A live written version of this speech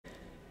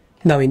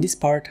Now in this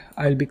part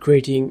I'll be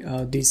creating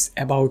this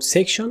about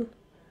section.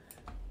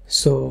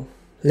 So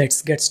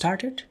let's get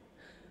started.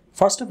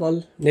 First of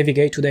all,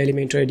 navigate to the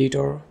Elementor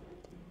editor.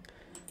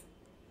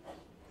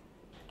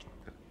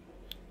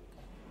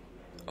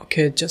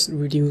 Okay, just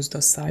reduce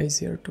the size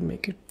here to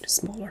make it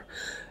smaller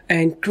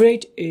and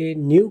create a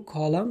new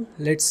column.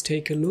 Let's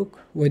take a look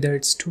whether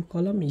it's 2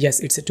 column. Yes,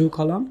 it's a 2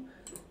 column.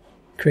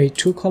 Create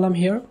 2 column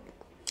here.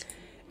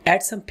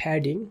 Add some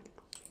padding.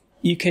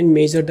 You can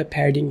measure the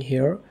padding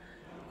here.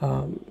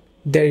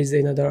 There is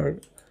another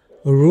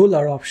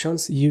ruler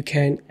options you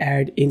can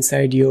add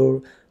inside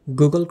your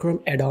Google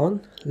Chrome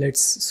add-on.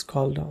 Let's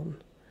scroll down.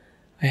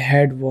 I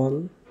had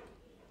one.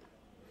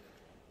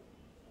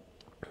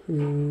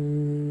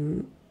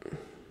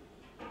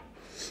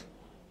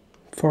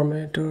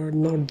 Formatter,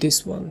 not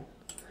this one.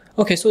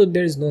 Okay, so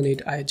there is no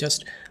need.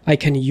 I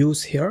can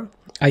use here.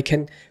 I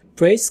can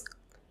press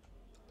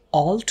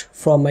Alt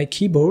from my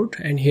keyboard,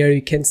 and here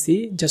you can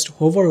see, just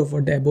hover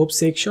over the above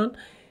section.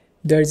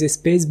 There is a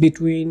space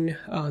between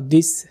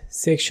this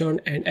section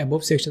and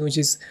above section, which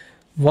is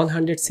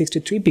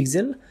 163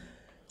 pixel.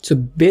 So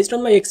based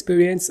on my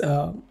experience,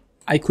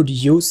 I could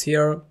use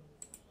here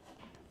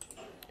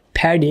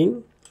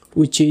padding,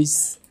 which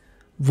is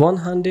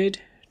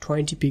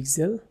 120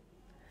 pixel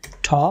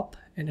top,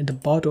 and at the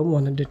bottom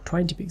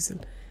 120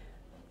 pixel,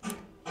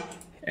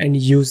 and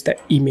use the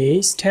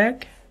image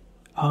tag,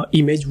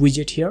 image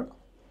widget here.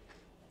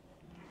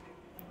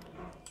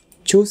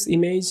 Choose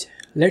image.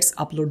 Let's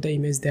upload the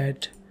image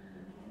that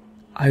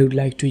I would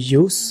like to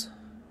use,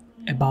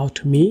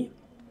 about me,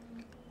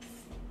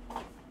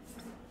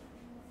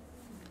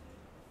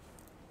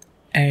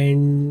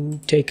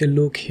 and take a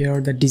look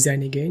here, the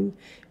design again.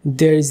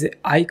 There is an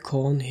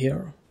icon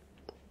here,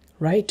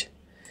 right?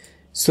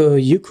 So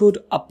you could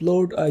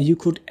upload, you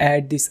could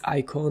add this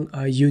icon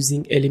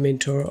using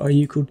Elementor, or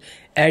you could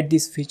add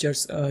these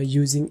features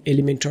using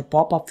Elementor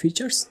pop-up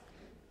features.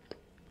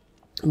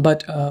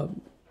 But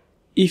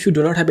if you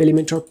do not have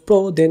Elementor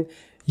Pro, then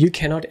you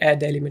cannot add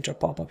the Elementor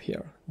pop-up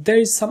here. There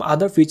is some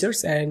other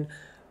features, and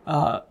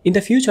in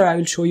the future I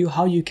will show you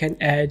how you can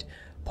add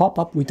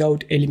pop-up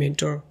without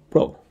Elementor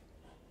Pro.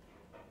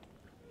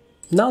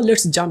 Now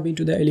let's jump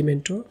into the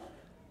Elementor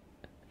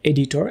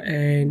editor,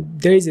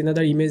 and there is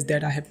another image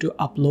that I have to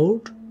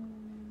upload.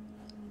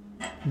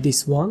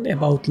 This one,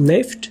 about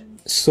left.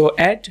 So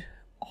add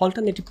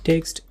alternative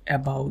text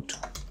about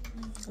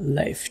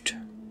left.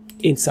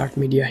 Insert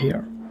media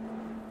here.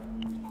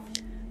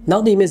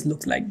 Now the image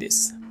looks like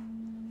this,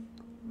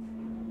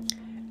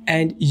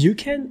 and you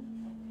can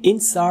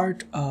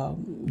insert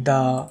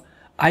the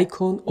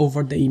icon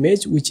over the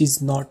image, which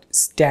is not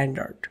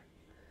standard.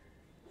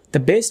 The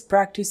best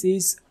practice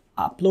is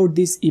upload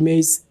this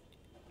image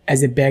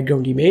as a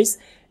background image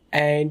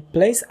and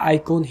place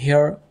icon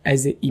here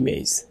as an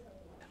image.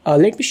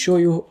 Let me show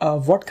you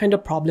what kind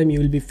of problem you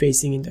will be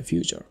facing in the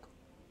future.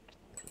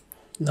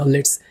 Now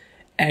let's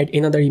add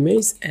another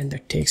image and the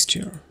text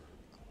here.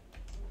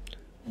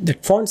 The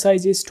font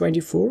size is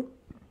 24,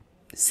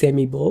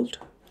 semi-bold,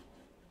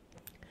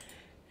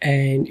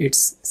 and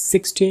it's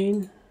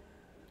 16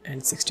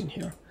 and 16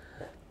 here.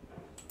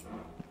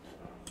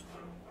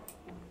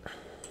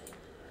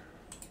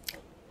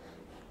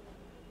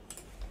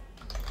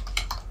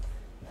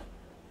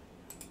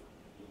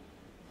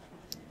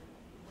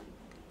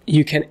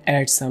 You can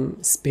add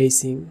some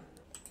spacing,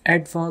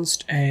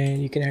 advanced,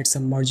 and you can add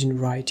some margin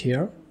right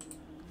here.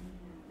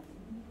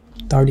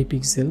 30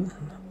 pixel.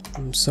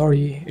 I'm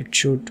sorry, it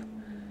should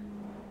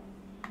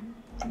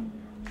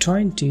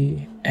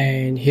 20,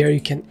 and here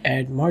you can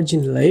add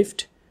margin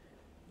left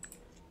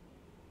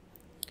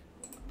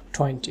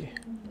 20.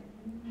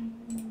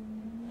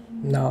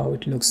 Now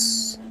it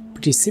looks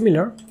pretty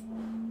similar,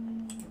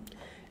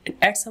 and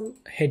add some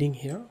heading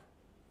here.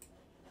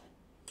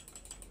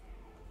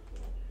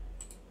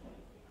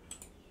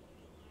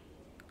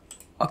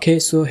 Okay,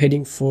 so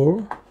heading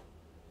 4.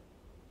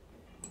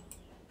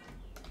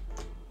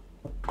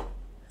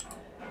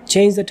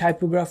 Change the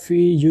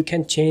typography. You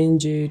can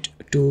change it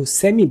to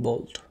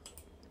semi-bold,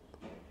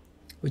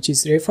 which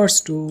is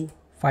refers to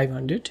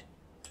 500,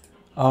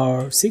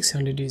 or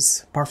 600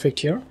 is perfect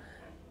here.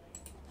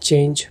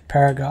 Change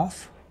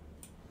paragraph.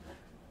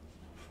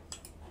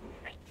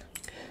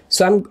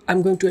 So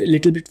I'm going to a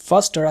little bit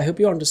faster. I hope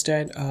you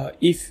understand.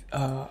 If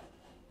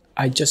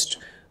I just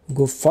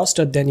go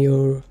faster than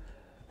your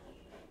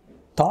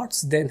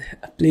thoughts, then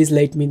please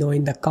let me know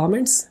in the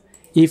comments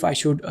if I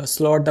should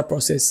slow the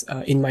process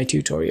in my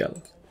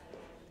tutorial.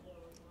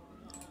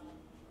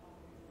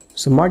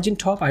 So margin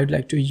top, I would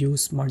like to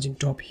use margin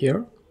top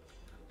here.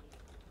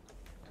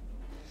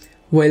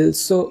 Well,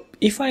 so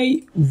if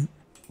I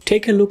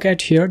take a look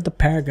at here, the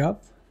paragraph,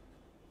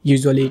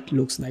 usually it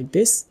looks like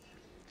this.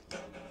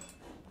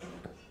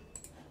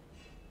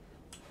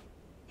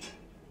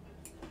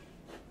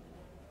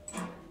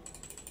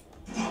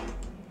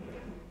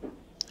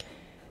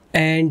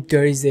 And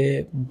there is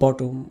a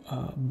bottom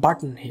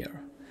button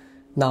here.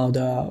 Now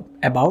the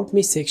about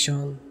me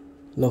section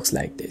looks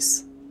like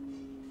this.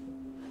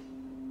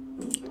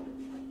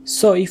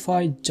 So if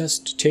I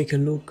just take a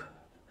look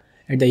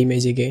at the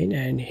image again,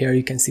 and here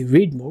you can see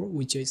read more,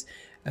 which is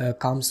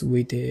comes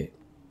with a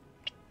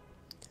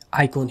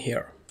icon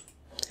here.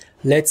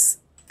 Let's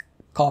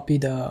copy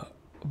the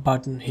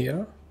button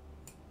here,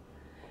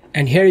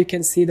 and here you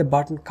can see the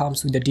button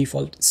comes with the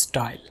default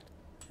style,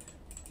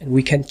 and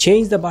we can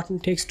change the button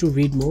text to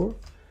read more.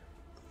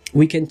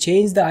 We can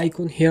change the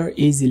icon here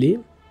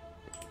easily,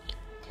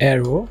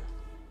 arrow.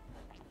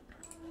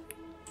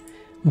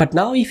 But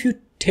now if you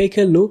take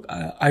a look,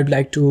 I'd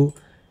like to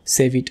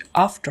save it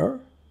after,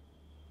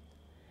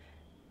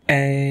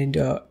 and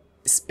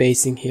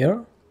spacing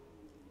here.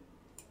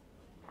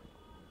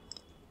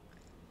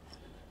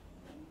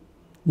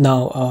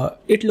 Now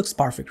it looks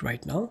perfect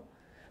right now.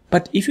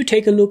 But if you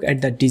take a look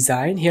at the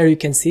design, here you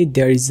can see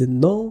there is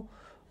no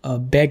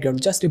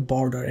background, just a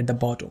border at the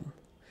bottom.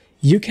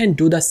 You can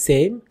do the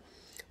same,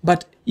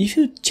 but if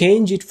you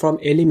change it from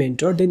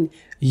Elementor, then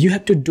you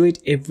have to do it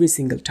every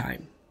single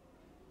time,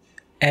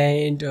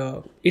 and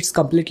it's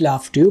completely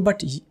up to you,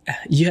 but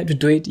you have to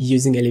do it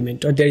using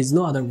Elementor. There is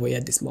no other way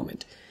at this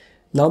moment.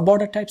 Now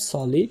border type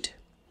solid,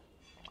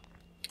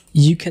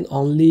 you can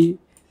only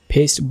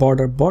paste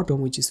border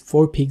bottom, which is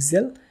 4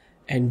 pixel,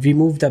 and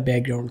remove the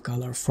background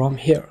color from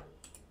here,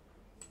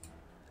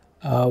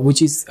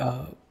 which is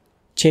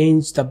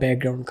change the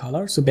background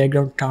color. So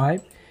background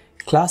type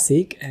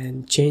classic,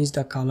 and change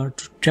the color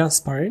to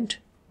transparent,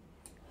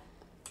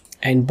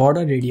 and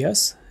border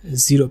radius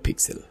 0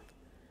 pixel.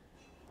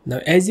 Now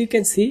as you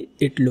can see,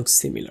 it looks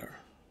similar,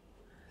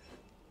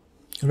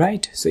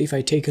 right? So if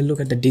I take a look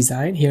at the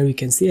design, here you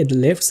can see at the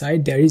left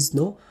side there is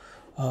no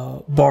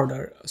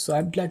border. So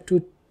I'd like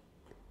to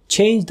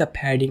change the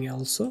padding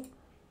also.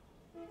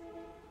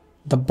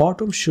 The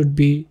bottom should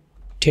be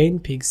 10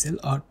 pixel,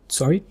 or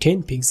sorry,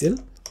 10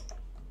 pixel,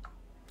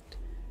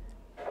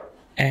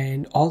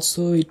 and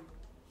also it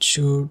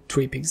should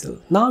 3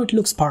 pixel. Now it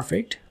looks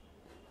perfect.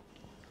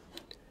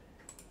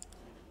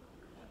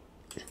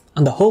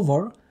 On the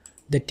hover,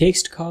 the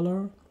text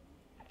color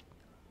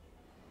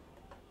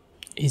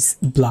is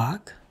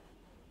black.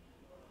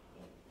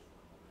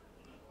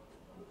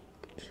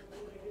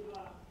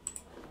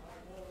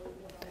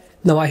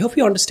 Now I hope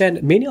you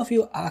understand. Many of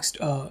you asked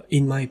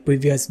in my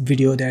previous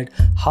video that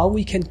how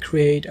we can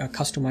create or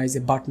customize a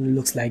button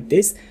looks like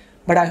this,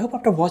 but I hope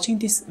after watching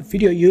this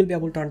video you will be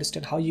able to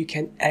understand how you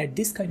can add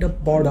this kind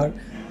of border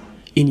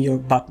in your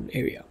button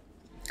area.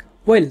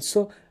 Well,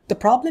 so the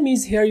problem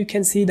is here you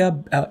can see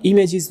the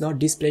image is not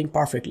displaying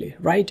perfectly,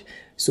 right?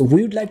 So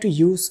we would like to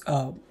use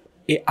a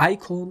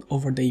icon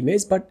over the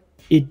image, but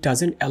it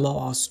doesn't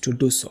allow us to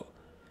do so.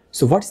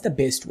 So what's the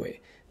best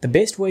way? The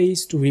best way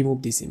is to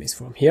remove this image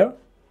from here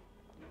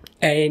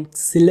and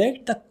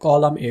select the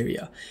column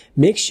area.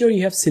 Make sure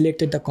you have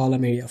selected the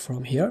column area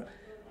from here,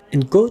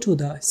 and go to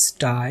the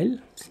style,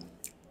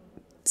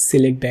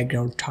 select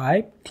background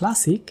type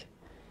classic,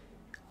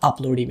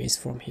 upload image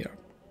from here.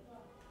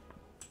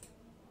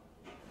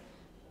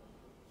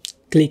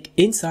 Click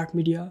insert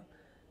media,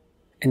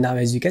 and now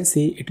as you can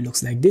see it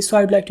looks like this. So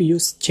I would like to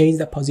change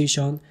the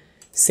position,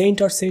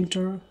 center,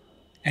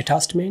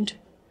 attachment,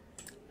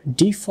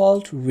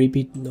 default,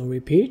 repeat, no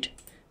repeat,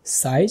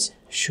 size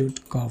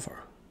should cover.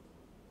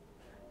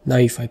 Now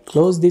if I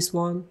close this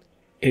one,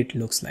 it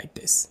looks like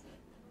this.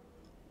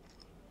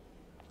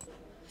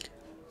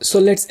 So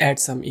let's add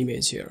some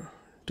image here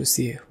to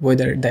see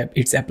whether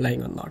it's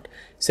applying or not.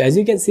 So as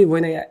you can see,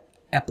 when I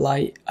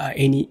apply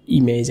any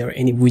image or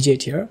any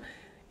widget here,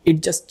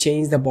 it just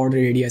changed the border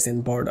radius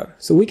and border.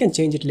 So we can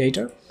change it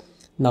later.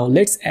 Now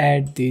let's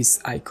add this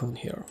icon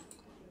here.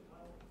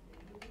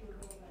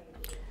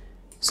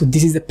 So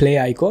this is the play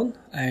icon,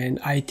 and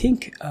I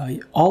think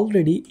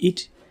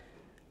it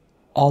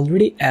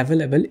already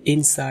available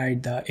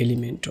inside the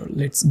Elementor.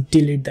 Let's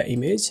delete the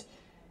image,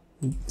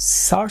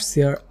 search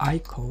here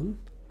icon,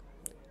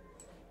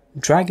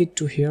 drag it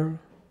to here,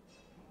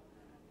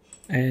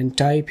 and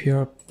type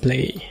here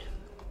play.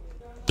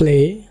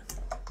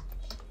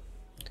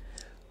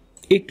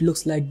 It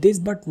looks like this,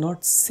 but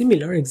not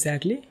similar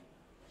exactly,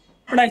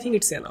 but I think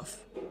it's enough.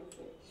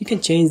 You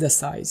can change the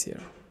size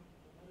here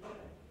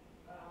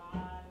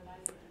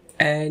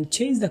and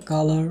change the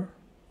color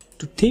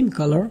to theme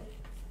color.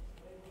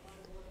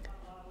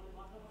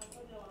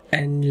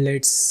 And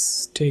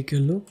let's take a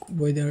look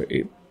whether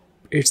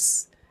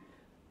it's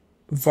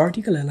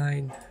vertical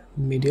align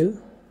middle.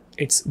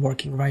 It's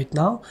working right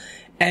now.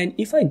 And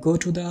if I go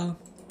to the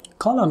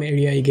column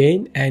area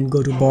again and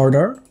go to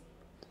border,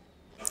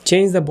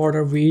 change the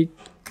border width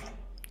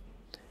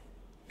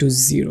to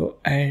 0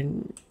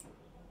 and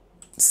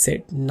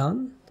set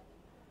none.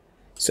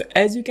 So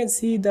as you can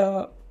see,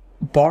 the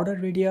border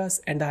radius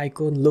and the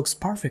icon looks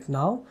perfect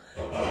now.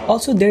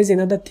 Also there is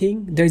another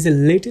thing, there is a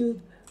little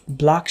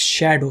black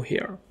shadow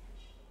here,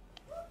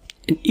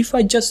 and if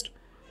I just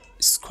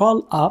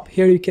scroll up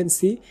here, you can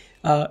see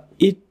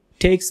it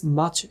takes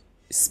much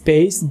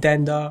space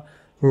than the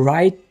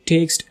right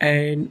text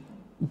and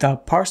the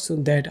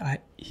person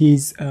that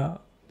he's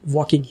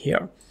walking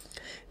here.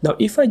 Now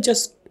if I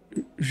just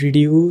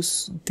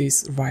reduce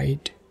this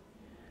right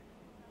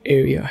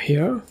area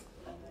here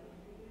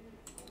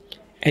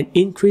and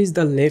increase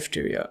the left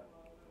area.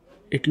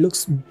 It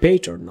looks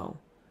better now.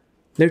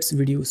 Let's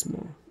reduce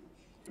more.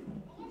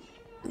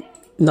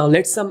 Now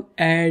let's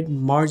add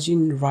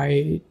margin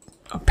right,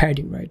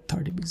 padding right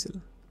 30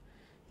 pixel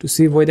to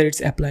see whether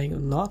it's applying or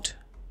not.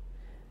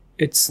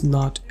 It's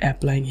not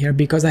applying here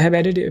because I have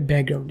added a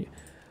background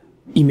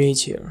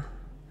image here.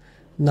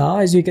 Now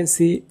as you can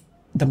see,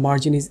 the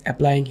margin is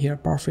applying here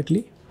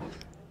perfectly.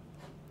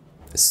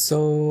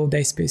 So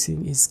the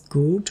spacing is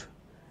good,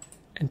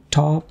 and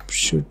top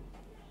should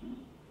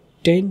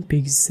 10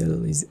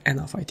 pixel is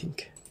enough, I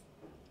think.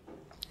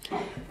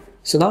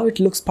 So now it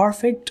looks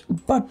perfect,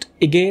 but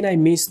again I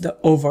missed the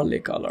overlay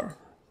color.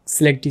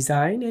 Select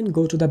design and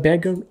go to the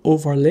background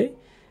overlay,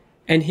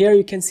 and here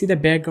you can see the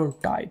background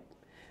type.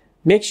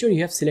 Make sure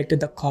you have selected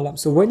the column.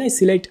 So when I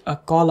select a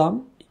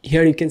column,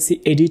 here you can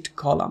see edit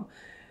column.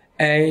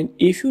 And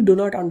if you do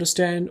not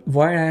understand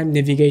where I am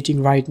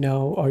navigating right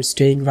now or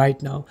staying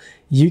right now,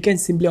 you can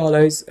simply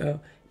always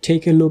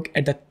take a look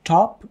at the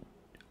top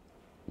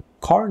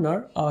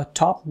corner or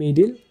top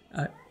middle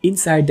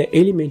inside the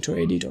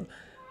Elementor editor.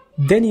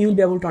 Then you will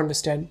be able to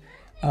understand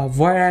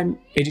where I'm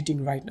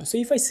editing right now. So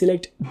if I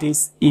select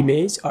this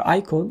image or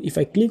icon, if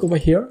I click over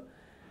here,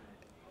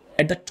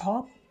 at the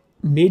top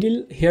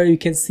middle here you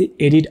can see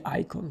edit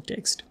icon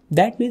text.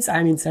 That means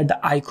I'm inside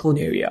the icon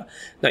area.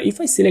 Now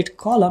if I select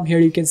column, here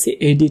you can see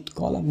edit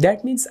column.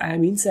 That means I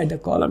am inside the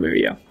column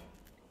area.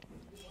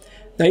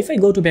 Now if I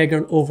go to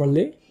background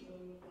overlay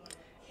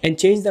and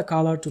change the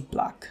color to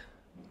black.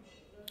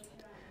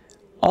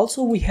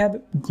 Also we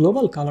have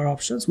global color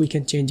options. We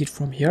can change it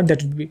from here.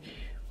 That would be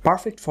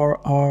perfect for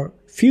our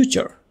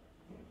future.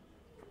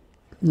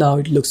 Now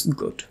it looks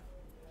good.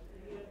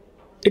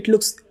 It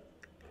looks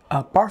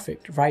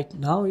perfect right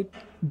now.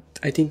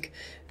 I think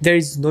there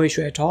is no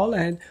issue at all,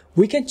 and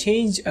we can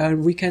change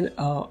and we can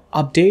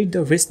update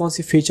the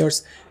responsive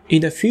features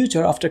in the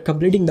future after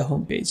completing the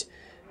home page.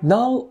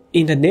 Now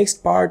in the next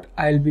part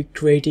I'll be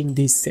creating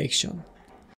this section.